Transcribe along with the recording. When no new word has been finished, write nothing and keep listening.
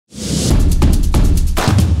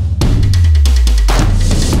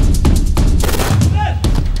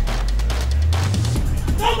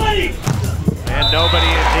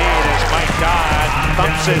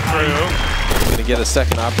get a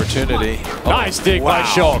second opportunity. Nice dig by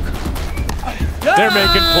Schalk. They're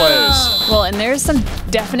making plays. Well, and there's some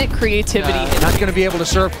definite creativity. Not going to be able to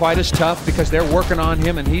serve quite as tough because they're working on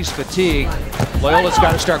him and he's fatigued. Loyola's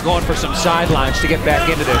got to start going for some sidelines to get back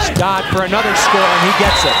into this. Dodd for another score, and he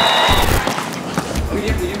gets it.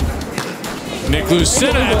 Nick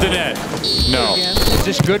Lucena at the net. No. Is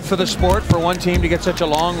this good for the sport for one team to get such a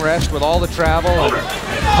long rest with all the travel and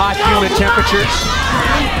hot, humid temperatures?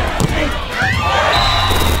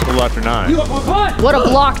 A little after 9. What a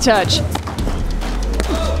block touch.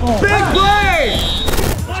 Big play!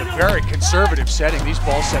 It's a very conservative setting. These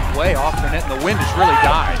balls set way off the net, and the wind has really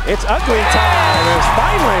died. It's ugly time. There's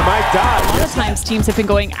finally Mike Dodd. A lot of times teams have been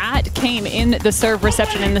going at Chaim in the serve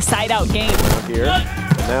reception in the side-out game. Here. And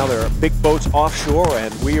now there are big boats offshore,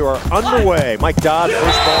 and we are underway. Mike Dodd,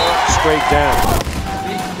 first ball, straight down.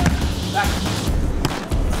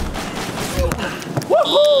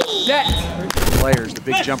 Woohoo! Players, the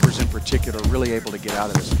big jumpers in particular, really able to get out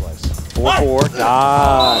of this place. 4-4,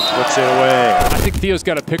 Dodd puts it away. I think Theo's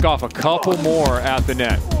got to pick off a couple more at the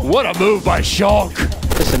net. What a move by Schalk.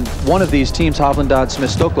 Listen, one of these teams, Hovland, Dodd, Smith,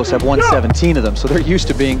 Stokos, have won 17 of them, so they're used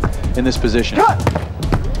to being in this position. Can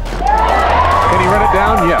he run it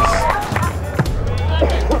down? Yes.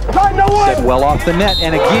 Set well off the net,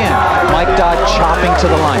 and again, Mike Dodd chopping to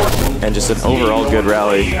the line. And just an overall good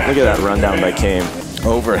rally. Look at that rundown by Chaim.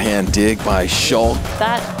 Overhand dig by Schalk.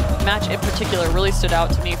 That match in particular really stood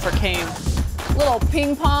out to me for Chaim. Little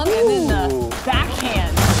ping pong and then the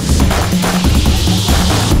backhand.